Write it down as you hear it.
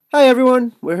Hi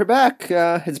everyone, we're back.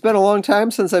 It's been a long time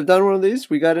since I've done one of these.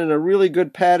 We got in a really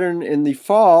good pattern in the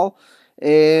fall,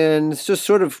 and it's just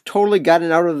sort of totally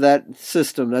gotten out of that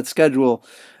system, that schedule,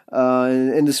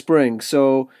 in the spring.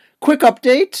 So, quick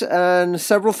update on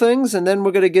several things, and then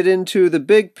we're going to get into the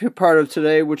big part of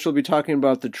today, which will be talking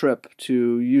about the trip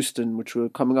to Houston, which will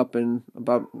coming up in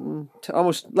about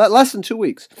almost less than 2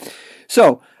 weeks.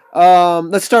 So,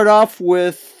 let's start off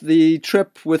with the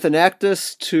trip with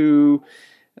Enactus to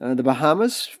the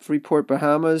Bahamas, Freeport,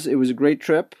 Bahamas. It was a great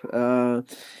trip.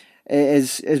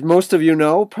 As most of you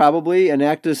know, probably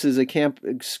Enactus is a camp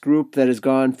group that has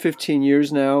gone 15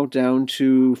 years now down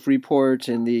to Freeport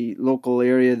and the local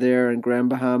area there in Grand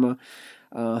Bahama.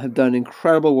 Have done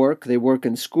incredible work. They work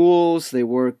in schools, they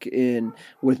work in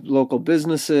with local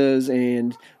businesses,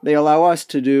 and they allow us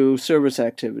to do service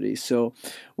activities. So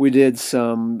we did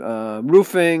some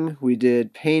roofing, we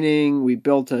did painting, we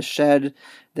built a shed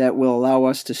that will allow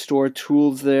us to store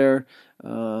tools there,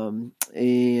 and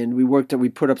we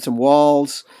put up some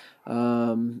walls.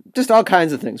 Just all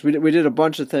kinds of things. We did a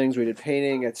bunch of things. We did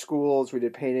painting at schools. We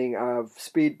did painting of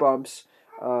speed bumps.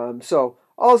 So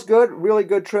all's good. Really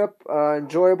good trip.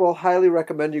 Enjoyable. Highly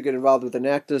recommend you get involved with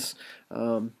Enactus.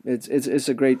 It's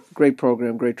a great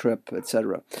program, great trip,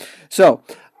 etc. So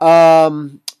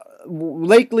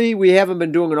lately we haven't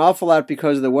been doing an awful lot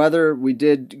because of the weather. We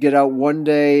did get out one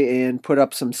day and put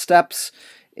up some steps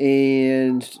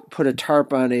and put a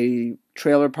tarp on a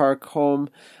trailer park home.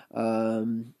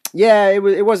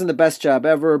 It wasn't the best job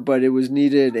ever, but it was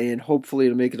needed, and hopefully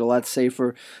it'll make it a lot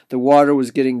safer. The water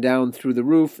was getting down through the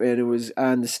roof, and it was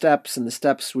on the steps, and the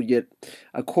steps would get,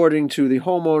 according to the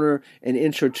homeowner, an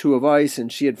inch or two of ice, and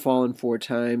she had fallen 4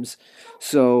 times.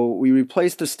 So we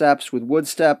replaced the steps with wood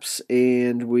steps,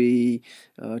 and we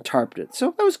tarped it.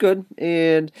 So that was good.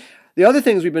 And the other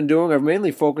things we've been doing are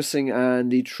mainly focusing on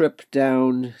the trip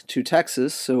down to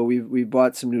Texas. So we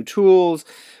bought some new tools.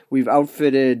 We've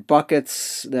outfitted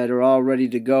buckets that are all ready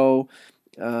to go.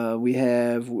 We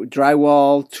have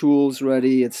drywall tools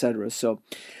ready, etc. So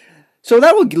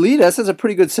that will lead us, as a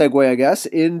pretty good segue, I guess,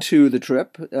 into the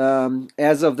trip.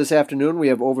 As of this afternoon, we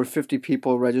have over 50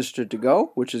 people registered to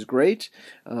go, which is great.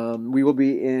 We will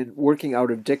be working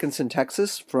out of Dickinson,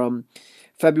 Texas, from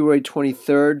February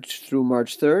 23rd through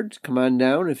March 3rd. Come on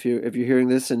down if you're hearing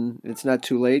this and it's not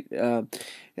too late.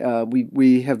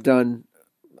 We have done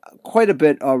quite a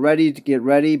bit already to get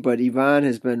ready, but Yvonne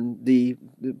has been the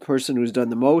person who's done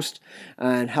the most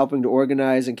and helping to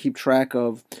organize and keep track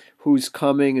of who's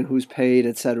coming and who's paid,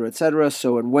 etc., etc.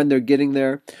 So, and when they're getting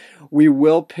there, we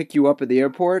will pick you up at the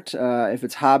airport. If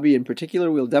it's Hobby in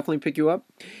particular, we'll definitely pick you up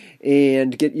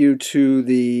and get you to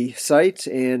the site.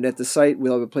 And at the site,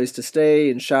 we'll have a place to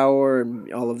stay and shower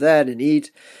and all of that and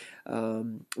eat.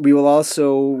 We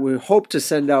hope to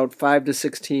send out 5 to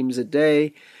 6 teams a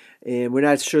day. And we're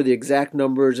not sure the exact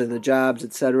numbers and the jobs,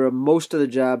 etc. Most of the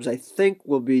jobs, I think,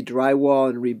 will be drywall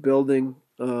and rebuilding.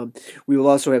 We will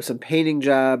also have some painting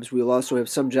jobs. We will also have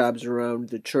some jobs around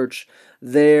the church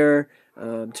there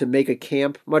to make a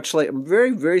camp, much like very,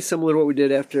 very similar to what we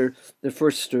did after the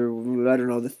first, or I don't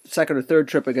know, the second or third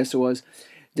trip, I guess it was,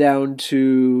 down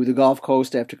to the Gulf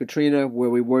Coast after Katrina, where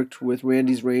we worked with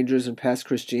Randy's Rangers and Pass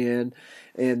Christian.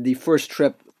 And the first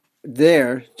trip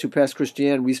there to Pass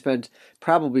Christian, we spent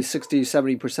probably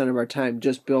 60-70% of our time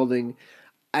just building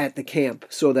at the camp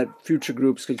so that future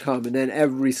groups could come. And then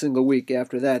every single week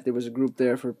after that, there was a group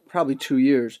there for probably 2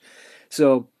 years.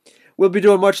 So we'll be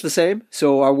doing much the same.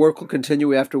 So our work will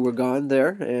continue after we're gone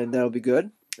there, and that'll be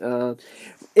good.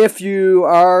 If you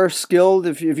are skilled,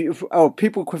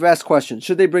 people have asked questions.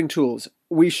 Should they bring tools?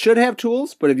 We should have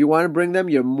tools, but if you want to bring them,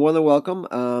 you're more than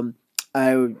welcome.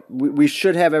 We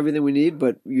should have everything we need,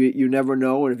 but you never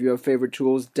know. And if you have favorite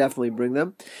tools, definitely bring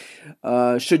them.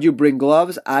 Should you bring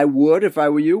gloves? I would if I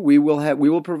were you. We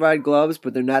will provide gloves,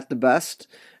 but they're not the best.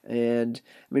 And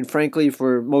I mean, frankly,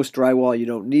 for most drywall, you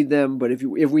don't need them. But if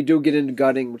we do get into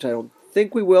gutting, which I don't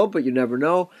think we will, but you never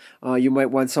know, you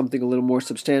might want something a little more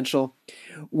substantial.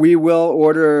 We will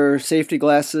order safety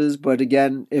glasses, but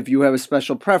again, if you have a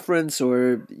special preference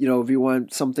or if you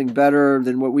want something better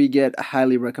than what we get,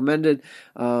 highly recommended.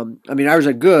 I mean, ours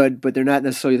are good, but they're not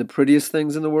necessarily the prettiest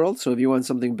things in the world. So if you want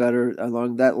something better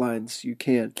along that lines, you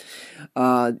can.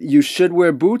 You should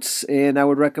wear boots, and I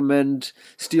would recommend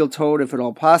steel-toed if at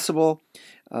all possible.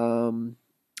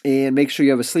 And make sure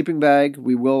you have a sleeping bag.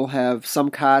 We will have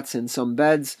some cots and some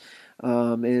beds.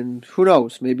 And who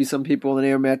knows, maybe some people in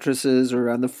air mattresses or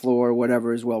on the floor or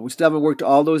whatever as well. We still haven't worked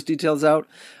all those details out,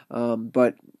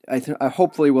 but I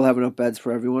hopefully we'll have enough beds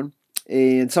for everyone.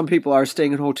 And some people are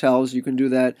staying in hotels. You can do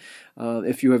that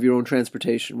if you have your own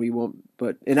transportation. We won't,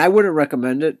 and I wouldn't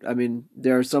recommend it. I mean,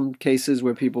 there are some cases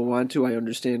where people want to. I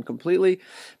understand completely,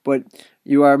 but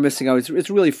you are missing out. It's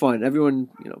really fun. Everyone,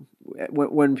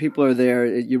 when people are there,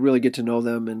 you really get to know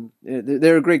them, and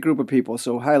they're a great group of people.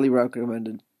 So highly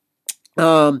recommended.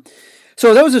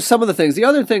 So those are some of the things. The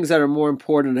other things that are more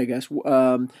important, I guess,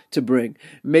 to bring.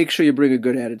 Make sure you bring a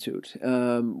good attitude.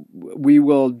 We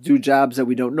will do jobs that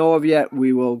we don't know of yet.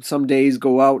 We will some days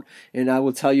go out, and I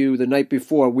will tell you the night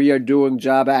before, we are doing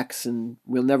job X, and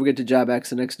we'll never get to job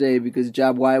X the next day because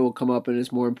job Y will come up and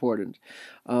it's more important.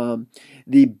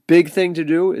 The big thing to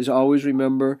do is always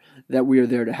remember that we are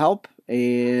there to help,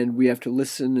 and we have to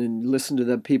listen to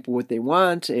the people what they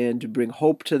want and to bring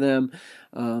hope to them.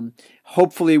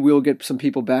 Hopefully we'll get some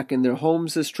people back in their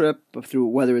homes this trip,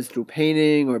 whether it's through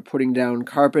painting or putting down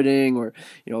carpeting or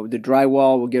the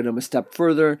drywall will get them a step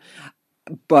further.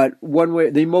 But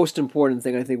the most important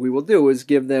thing I think we will do is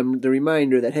give them the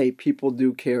reminder that, hey, people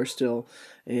do care still.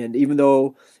 And even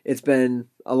though it's been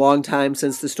a long time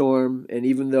since the storm, and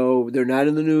even though they're not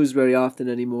in the news very often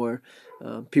anymore,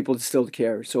 people still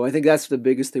care. So I think that's the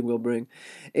biggest thing we'll bring.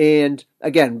 And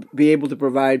again, be able to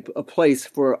provide a place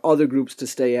for other groups to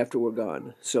stay after we're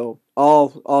gone. So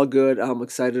all good. I'm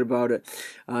excited about it.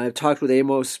 I've talked with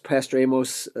Pastor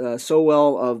Amos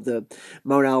Sowell of the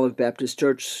Mount Olive Baptist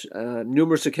Church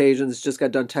numerous occasions. Just got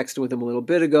done texting with him a little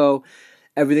bit ago.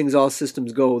 Everything's all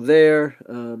systems go there.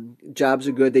 Jobs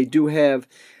are good. They do have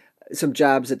some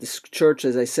jobs at the church.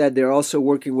 As I said, they're also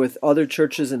working with other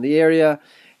churches in the area,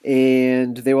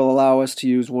 and they will allow us to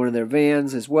use one of their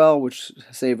vans as well, which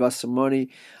save us some money.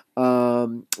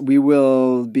 We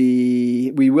will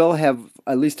have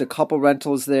at least a couple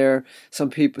rentals there.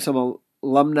 Some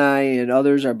alumni and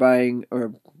others are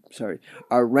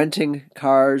renting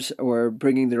cars or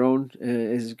bringing their own,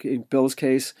 as in Bill's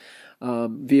case,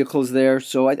 vehicles there.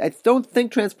 So I don't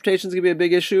think transportation is going to be a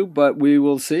big issue, but we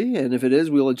will see. And if it is,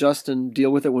 we'll adjust and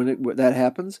deal with it when that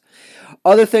happens.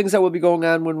 Other things that will be going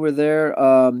on when we're there,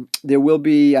 there will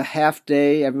be a half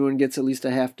day. Everyone gets at least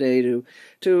a half day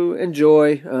to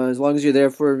enjoy, as long as you're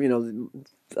there for,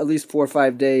 at least 4 or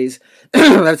 5 days.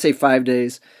 I'd say 5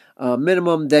 days.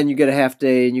 Minimum, then you get a half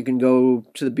day and you can go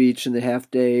to the beach in the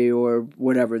half day or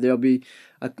whatever. There'll be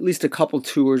at least a couple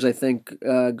tours, I think,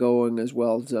 going as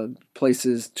well,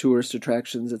 places, tourist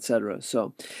attractions, etc.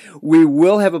 So we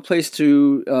will have a place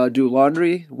to do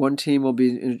laundry. One team will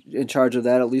be in charge of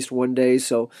that at least one day,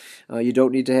 so you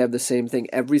don't need to have the same thing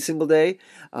every single day.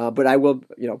 But I will,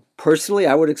 personally,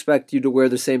 I would expect you to wear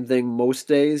the same thing most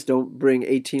days. Don't bring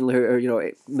 18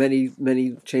 or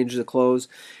many changes of clothes.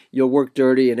 You'll work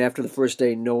dirty, and after the first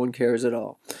day, no one cares at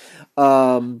all.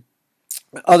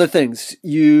 Other things,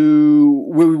 we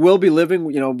will be living,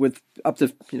 with up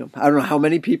to, I don't know how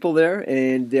many people there,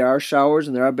 and there are showers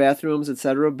and there are bathrooms,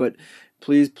 etc. But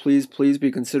please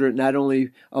be considerate not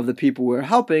only of the people we're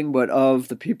helping, but of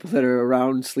the people that are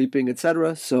around sleeping,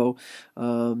 etc. So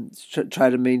try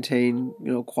to maintain,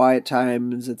 quiet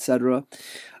times, etc.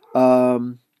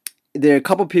 There are a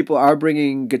couple people are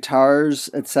bringing guitars,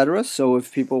 etc. So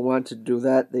if people want to do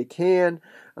that, they can.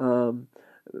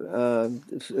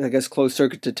 I guess closed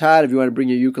circuit to Todd. If you want to bring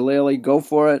your ukulele, go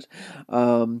for it.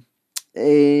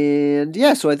 And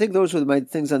yeah, so I think those were my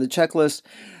things on the checklist.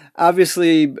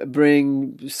 Obviously,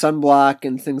 bring sunblock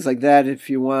and things like that if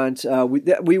you want.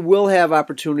 We will have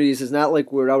opportunities. It's not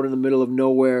like we're out in the middle of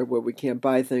nowhere where we can't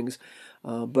buy things,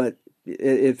 but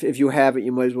if you have it,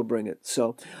 you might as well bring it.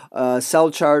 So,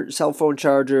 cell phone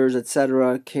chargers,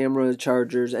 etc., camera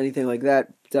chargers, anything like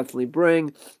that, definitely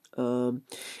bring.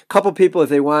 Couple people, if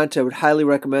they want, I would highly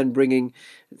recommend bringing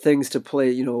things to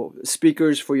play,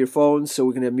 speakers for your phones so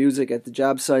we can have music at the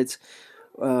job sites.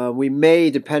 We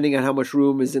may, depending on how much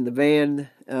room is in the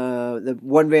van, the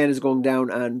one van is going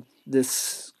down on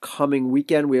this coming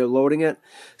weekend. We are loading it.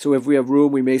 So if we have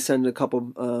room, we may send a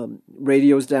couple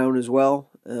radios down as well.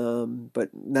 But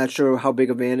not sure how big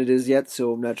a van it is yet,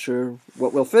 so I'm not sure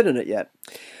what will fit in it yet.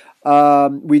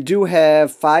 We do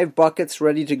have 5 buckets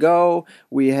ready to go.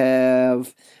 We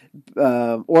have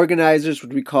organizers,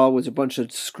 which we call was a bunch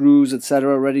of screws,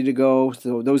 etc., ready to go.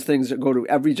 So those things that go to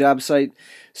every job site,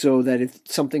 so that if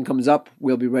something comes up,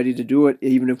 we'll be ready to do it,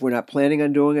 even if we're not planning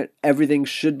on doing it. Everything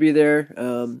should be there.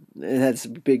 And that's a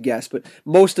big guess, but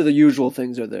most of the usual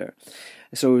things are there.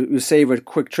 So we save a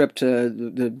quick trip to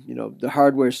the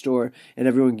hardware store, and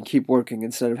everyone can keep working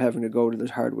instead of having to go to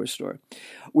the hardware store.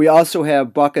 We also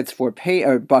have buckets for paint,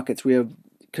 or buckets. We have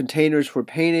containers for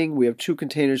painting. We have 2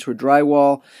 containers for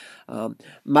drywall.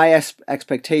 My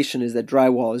expectation is that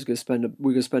drywall is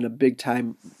we're going to spend a big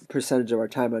percentage of our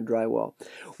time on drywall.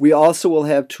 We also will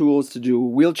have tools to do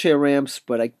wheelchair ramps,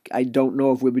 but I don't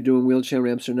know if we'll be doing wheelchair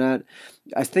ramps or not.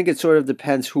 I think it sort of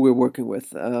depends who we're working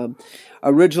with.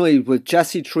 Originally with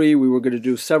Jesse Tree, we were going to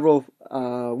do several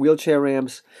wheelchair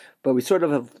ramps, but we sort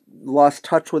of have lost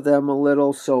touch with them a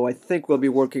little, so I think we'll be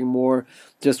working more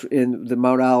just in the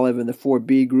Mount Olive and the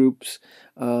 4B groups,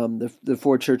 the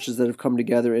 4 churches that have come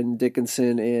together in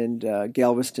Dickinson and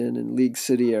Galveston and League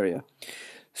City area.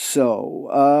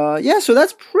 So, so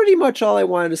that's pretty much all I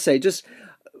wanted to say. Just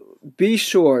be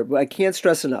sure, but I can't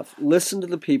stress enough, listen to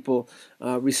the people,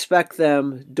 respect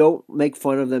them, don't make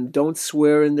fun of them, don't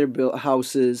swear in their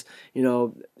houses,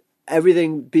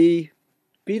 everything, be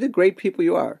the great people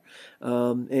you are.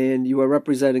 And you are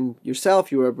representing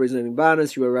yourself, you are representing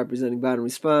Bonus, you are representing Bonus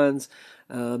Responds.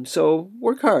 So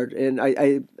work hard.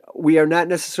 And we are not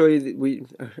necessarily,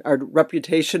 our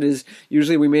reputation is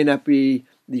usually we may not be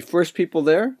the first people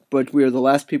there, but we are the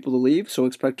last people to leave, so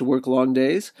expect to work long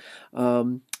days.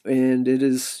 And it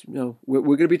is, we're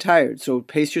going to be tired. So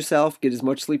pace yourself, get as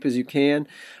much sleep as you can.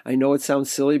 I know it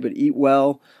sounds silly, but eat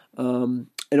well.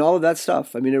 And all of that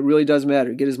stuff. I mean, it really does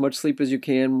matter. Get as much sleep as you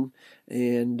can.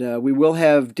 And we will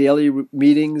have daily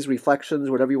meetings, reflections,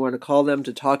 whatever you want to call them,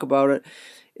 to talk about it.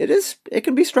 It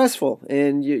can be stressful,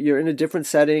 and you're in a different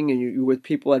setting, and you're with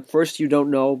people at first you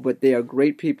don't know, but they are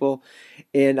great people,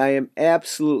 and I am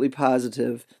absolutely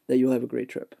positive that you'll have a great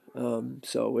trip. And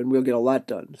we'll get a lot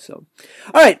done. So,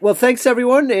 all right. Well, thanks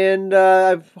everyone, and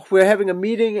we're having a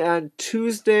meeting on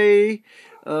Tuesday,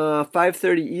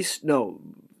 5:30 East. No,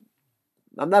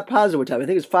 I'm not positive what time. I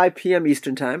think it's 5 p.m.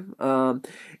 Eastern time.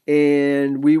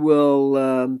 And we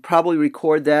will probably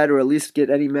record that, or at least get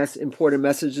any important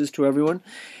messages to everyone.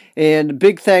 And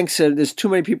big thanks. There's too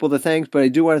many people to thank, but I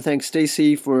do want to thank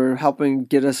Stacy for helping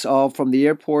get us all from the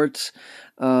airports,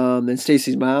 and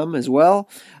Stacy's mom as well.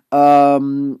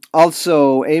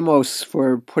 Also, Amos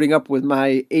for putting up with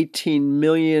my 18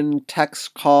 million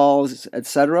text calls,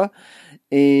 etc.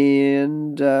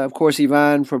 And, of course,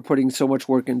 Yvonne for putting so much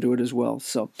work into it as well.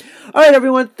 So, all right,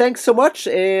 everyone, thanks so much,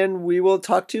 and we will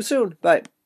talk to you soon. Bye.